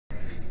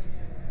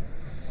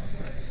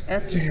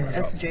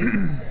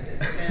SJ.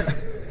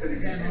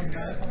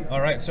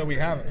 Alright, so we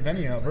have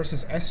Venia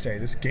versus SJ.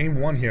 This game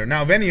 1 here.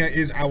 Now, Venia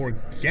is our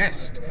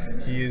guest.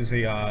 He's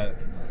a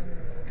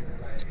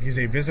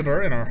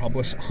visitor in our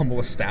humble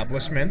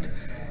establishment.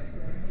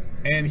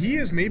 And he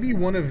is maybe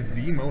one of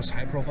the most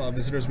high-profile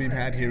visitors we've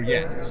had here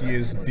yet. He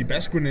is the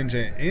best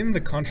Greninja in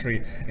the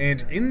country,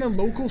 and in the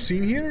local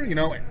scene here, you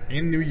know,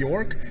 in New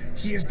York,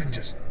 he has been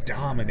just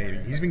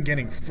dominating. He's been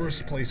getting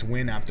first-place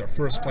win after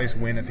first-place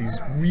win at these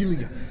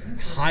really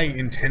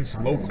high-intense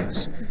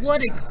locals.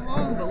 What a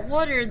combo!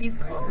 What are these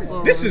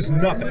combos? This is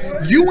nothing.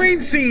 You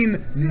ain't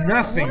seen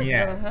nothing What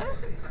yet. the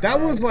heck? That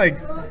was like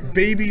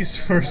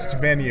baby's first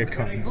Venia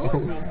combo.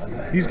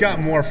 He's got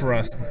more for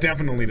us,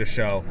 definitely, to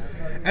show.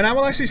 And I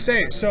will actually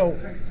say, so...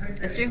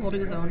 SJ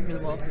holding his own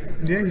really well.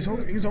 Yeah, he's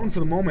holding his own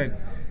for the moment.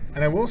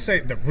 And I will say,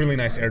 the really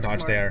nice air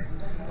dodge there.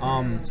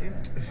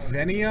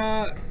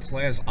 Venia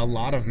plays a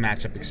lot of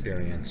matchup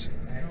experience.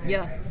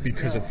 Yes.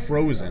 Because of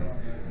Frozen.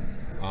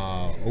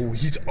 Oh,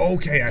 he's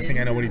okay. I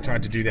think I know what he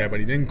tried to do there, but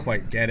he didn't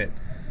quite get it.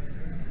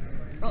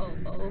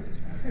 Uh-oh.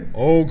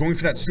 Oh, going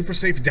for that super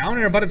safe down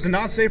air, but it's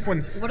not safe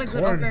when What a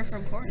good Corrin, up air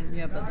from Corrin.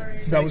 Yeah, but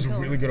that was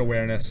really good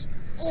awareness.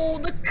 Oh,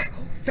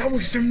 That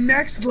was some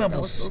next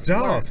level so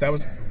stuff. smart. That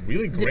was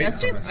really Did great.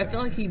 SJ? I feel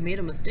like he made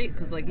a mistake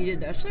because like he did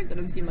dash attack. That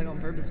didn't seem like on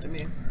purpose to me.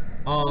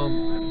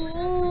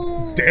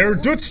 Dare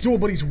Dootstool,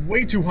 but he's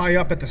way too high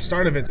up at the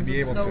start of it to be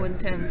able to. So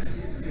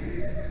intense.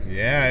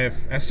 Yeah,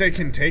 if SJ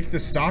can take the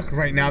stock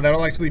right now,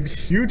 that'll actually be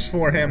huge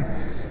for him.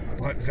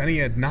 But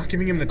Venia not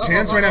giving him the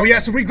chance right now. He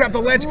has to re-grab the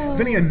ledge.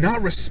 Venia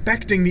not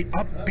respecting the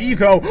up B,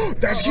 though.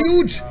 That's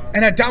huge!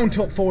 And a down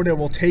tilt forward air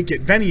will take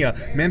it. Venia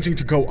managing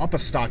to go up a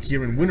stock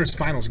here in Winners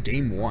Finals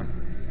Game 1.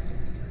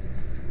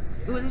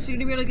 It was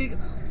actually going to be able to get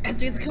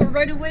SJ's kill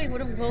right away.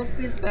 What a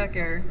well-spaced back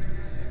air.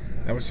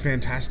 That was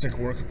fantastic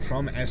work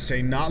from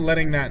SJ, not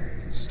letting that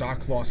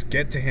stock loss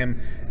get to him.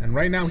 And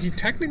right now, he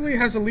technically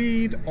has a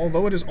lead,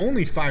 although it is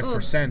only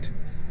 5%.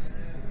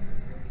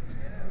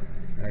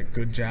 Alright,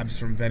 good jabs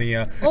from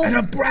Venia. And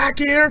a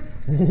back air!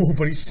 Oh,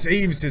 but he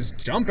saves his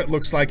jump, it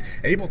looks like.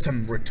 Able to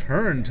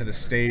return to the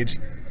stage.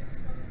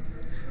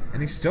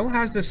 And he still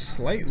has this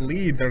slight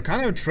lead. They're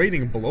kind of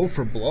trading blow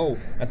for blow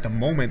at the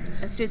moment.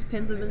 SJ's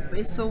pins have been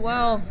spaced so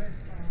well.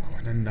 Oh,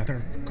 and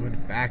another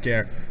good back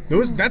air.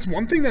 That's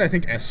one thing that I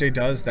think SJ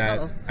does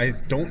that I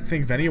don't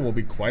think Venia will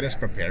be quite as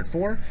prepared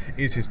for,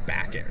 is his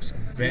back airs.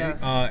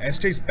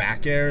 SJ's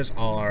back airs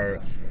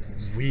are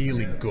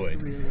really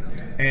good.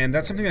 And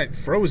that's something that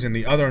Frozen,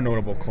 the other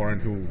notable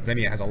Corrin, who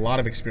Venia has a lot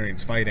of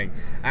experience fighting,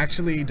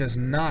 actually does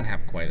not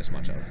have quite as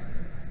much of.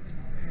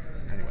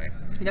 Anyway.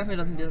 He definitely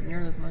doesn't do it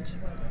near as much.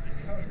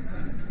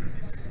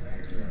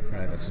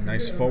 Alright, that's a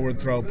nice forward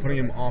throw, putting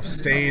him off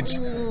stage.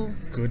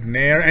 Good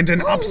nair, and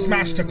an up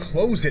smash to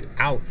close it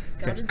out.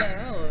 Scouted that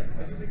out.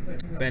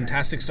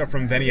 Fantastic stuff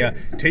from Venia,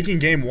 taking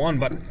game 1,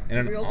 but in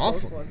an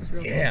awful...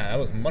 Yeah, that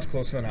was much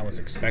closer than I was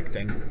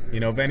expecting. You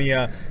know,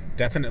 Venia,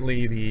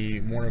 definitely the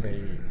more of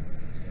a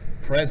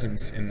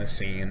presence in the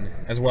scene,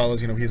 as well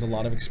as, you know, he has a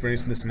lot of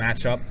experience in this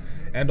matchup.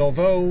 And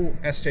although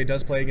SJ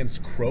does play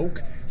against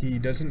Croak, he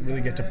doesn't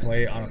really get to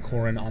play on a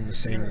Corrin on the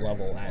same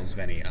level as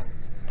Venia,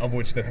 of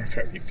which there are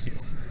very few.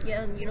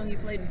 Yeah, and you know, he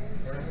played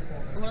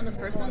one of the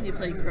first times he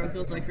played Croak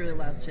was like really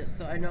last hit,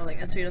 so I know like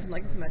SJ doesn't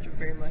like this matchup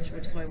very much,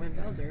 which is why I went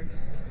Bowser.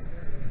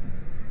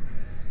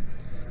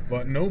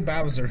 But no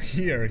Bowser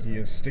here. He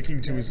is sticking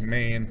to his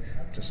main,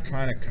 just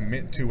trying to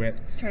commit to it.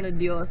 He's trying to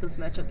deal with this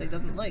matchup that he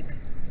doesn't like.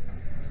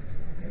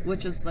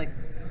 Which is like,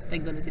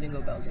 thank goodness he didn't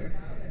go Bowser.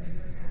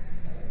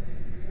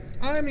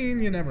 I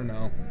mean, you never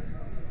know.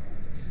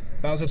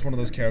 Bowser's one of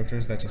those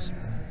characters that just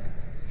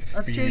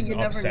feeds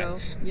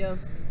upsets. Never know. Yeah.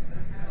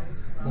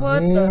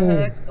 What the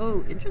heck?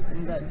 Oh,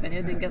 interesting that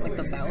Venia didn't get like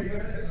the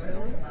bounce.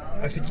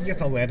 I think he got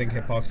the landing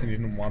hitbox and he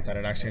didn't want that.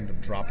 It actually ended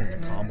up dropping the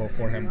combo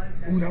for him.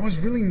 Ooh, that was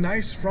really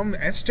nice from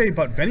SJ,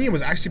 but Venia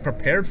was actually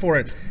prepared for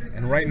it.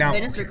 And right now...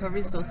 Venia's recovery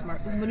is so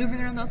smart.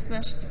 Maneuvering around the up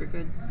smash is super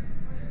good.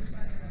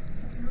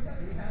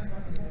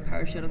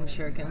 Power shield on the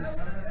shurikens.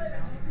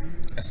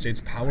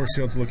 SJ's power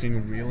shield's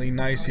looking really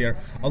nice here.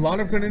 A lot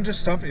of Greninja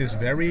stuff is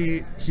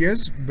he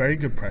has very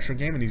good pressure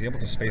game and he's able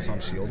to space on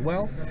shield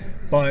well.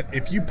 But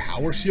if you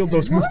power shield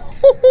those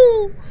moves,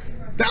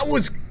 that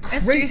was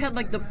great. SJ had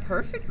like the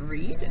perfect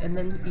read and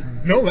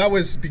then... No, that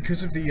was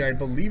because of the, I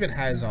believe it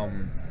has,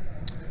 I'm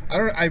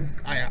not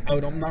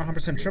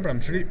 100% sure, but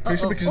I'm pretty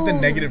sure because of the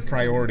negative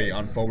priority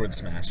on forward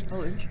smash.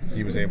 Oh, interesting.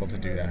 He was able to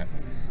do that.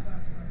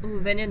 Ooh,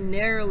 Venia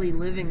narrowly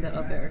living that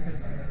up air.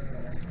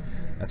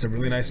 That's a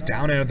really nice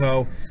down air,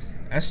 though.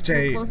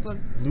 SJ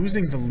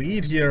losing the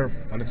lead here,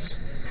 but it's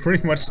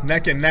pretty much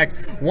neck and neck.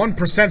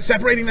 1%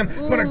 separating them,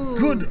 but a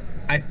good...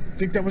 I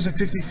think that was a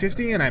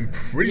 50-50, and I'm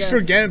pretty sure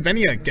again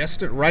Venia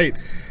guessed it right.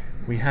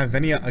 We have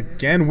Venia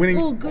again winning.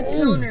 Oh, good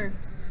counter.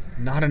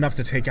 Not enough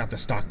to take out the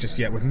stock just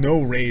yet. With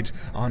no rage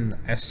on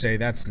SJ,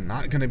 that's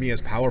not going to be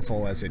as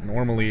powerful as it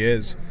normally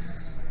is.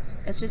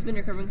 SJ's been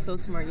recovering so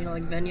smart, you know,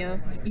 like Venia.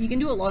 He can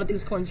do a lot of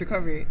things Corrin's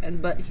recovery,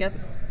 but he has...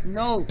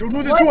 No. Don't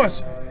do this to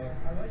us!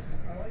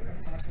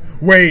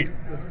 Wait,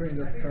 The screen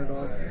just turned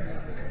off.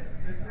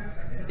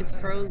 It's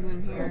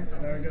frozen here.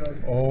 There it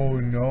goes. Oh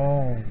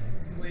no.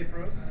 Wait,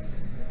 froze?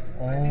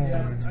 Oh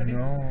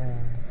no.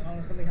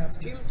 Something has to.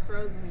 Stream's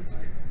frozen.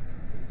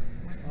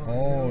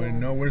 Oh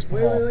no. Where's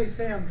Paul? Wait,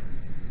 Sam.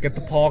 Get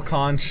the Paul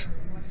conch.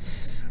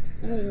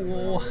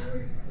 Ooh.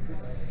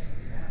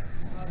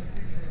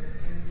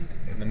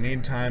 In the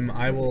meantime,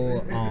 I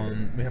will.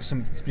 We have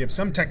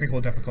some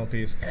technical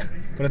difficulties,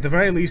 but at the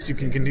very least, you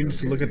can continue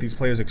to look at these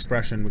players'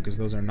 expression because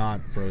those are not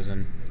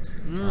frozen.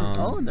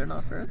 Oh, they're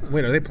not frozen.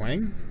 Wait, are they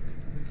playing?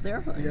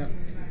 They're playing. Yeah.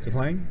 They're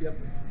playing? Yep.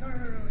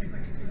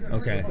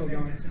 Okay.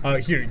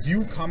 Here,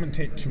 you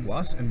commentate to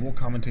us, and we'll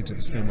commentate to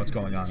the stream what's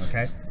going on.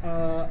 Okay?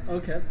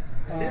 Okay.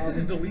 Sam said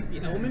to delete the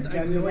element. I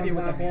have no idea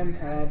what that means.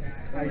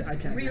 I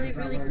can't. Really,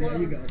 really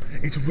close.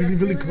 It's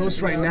really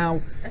close right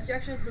now. SJ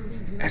actually has the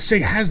lead.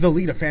 SJ has the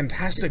lead. A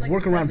fantastic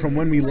workaround from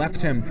when we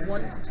left him.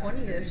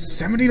 120-ish.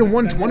 70 to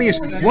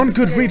 120-ish. One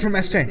good read from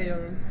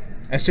SJ.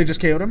 SJ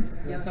just KO'd him?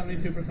 Yeah,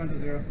 72% to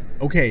 0.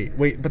 Okay,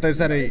 wait, but is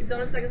that a... He's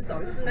on a second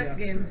stop. This is the next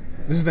game.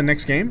 This is the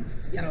next game?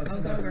 Yeah, I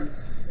was over.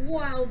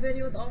 Wow,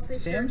 Venia with offstage.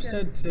 Sam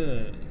said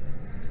to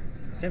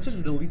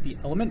delete the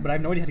element, but I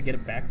have no idea how to get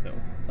it back though.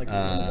 Like,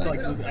 so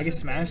like I guess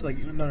Smash, like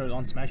no,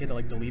 on Smash you have to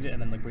like delete it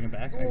and then like bring it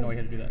back. I have no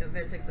idea how to do that. Yeah,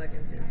 Venia takes that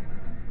game too.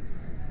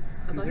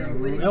 I thought he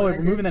was waiting. No, like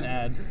remove and then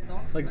add.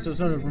 Like so,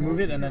 remove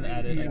it and then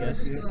add it. I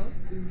guess. Okay.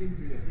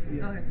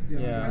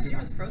 Yeah. Our stream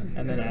is frozen.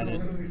 And then add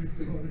it.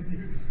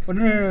 Oh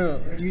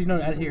no! You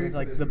know, add here,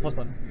 like the plus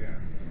button.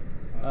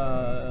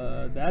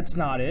 That's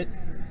not it.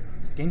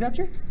 Game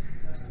capture?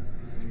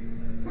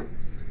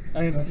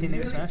 I mean, can you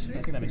name it Smash? I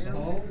think that makes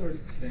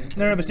sense.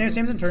 No, but Sam's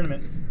in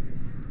tournament.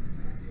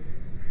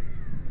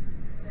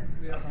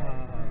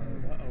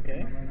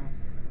 Okay.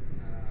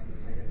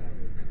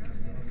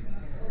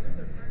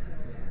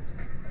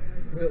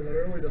 Wait,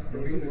 literally just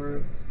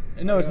frozen.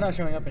 No, it's not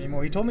showing up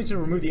anymore. He told me to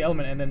remove the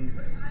element and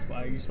then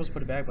you're supposed to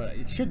put it back, but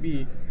it should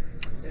be.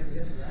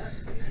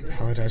 I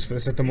apologize for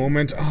this at the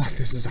moment. Oh,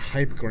 this is a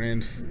hype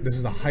grand. This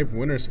is the hype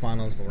winners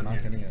finals, but we're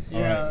not getting it. Yeah,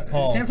 all right,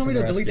 Paul, Sam told me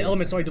to delete the rescue.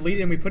 element, so I deleted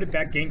it and we put it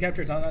back. Game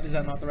capture. Is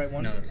that not the right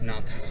one? No, it's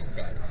not. Oh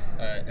god.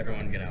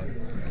 Everyone get out.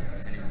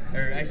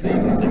 Or actually, you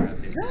can stay around.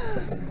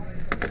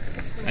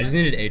 I just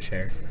needed a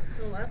chair.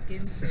 The last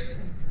game.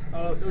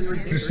 Oh, so we were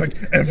Just like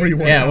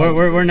everyone. Yeah, out.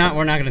 we're not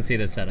gonna see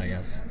this set, I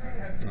guess.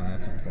 Oh,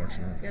 that's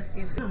unfortunate. Yes,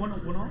 game. one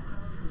off.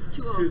 It's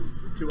 2-0.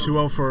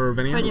 2-0 for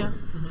Venia? Venia.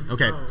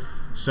 Okay,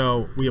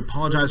 so we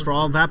apologize for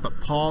all of that, but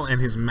Paul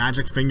and his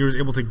magic fingers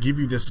able to give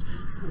you this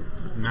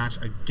match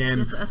again.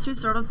 Yeah, so S3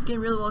 started off this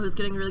game really well. He was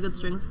getting really good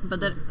strings, but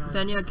then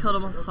Venia killed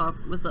him off top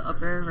with the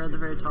up air right at the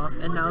very top,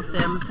 and now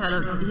Sam's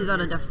he's at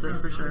a deficit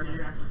for sure.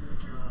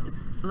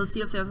 Let's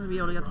see if Sam's gonna be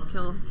able to get this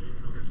kill.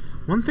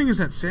 One thing is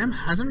that Sam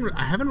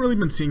I haven't really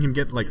been seeing him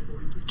get like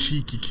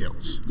cheeky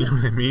kills. You know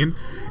what I mean?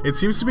 It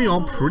seems to be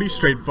all pretty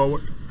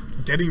straightforward.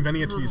 Getting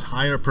Venia to these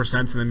higher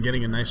percents and then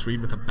getting a nice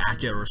read with a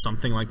back air or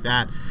something like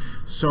that.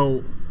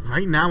 So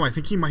right now I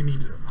think he might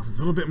need a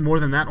little bit more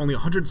than that, only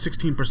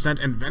 116%,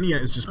 and Venia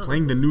is just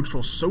playing the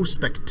neutral so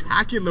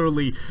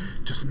spectacularly,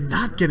 just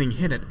not getting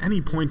hit at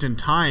any point in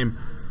time.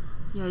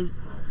 Yeah,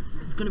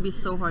 it's gonna be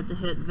so hard to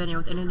hit Venia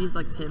with any of these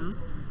like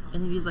pins,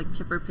 any of these like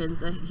chipper pins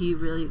that he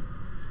really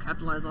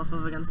capitalized off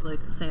of against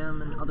like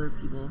Sam and other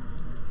people.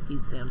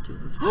 He's Sam too.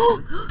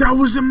 That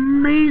was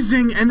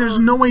amazing, and there's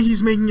no way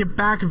he's making it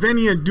back.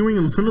 Venia doing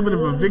a little bit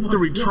of a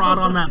victory trot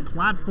on that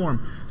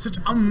platform. Such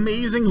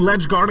amazing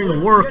ledge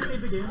guarding work.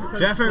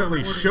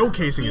 Definitely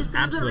showcasing his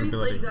absolute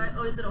ability.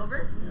 Oh, is it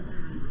over?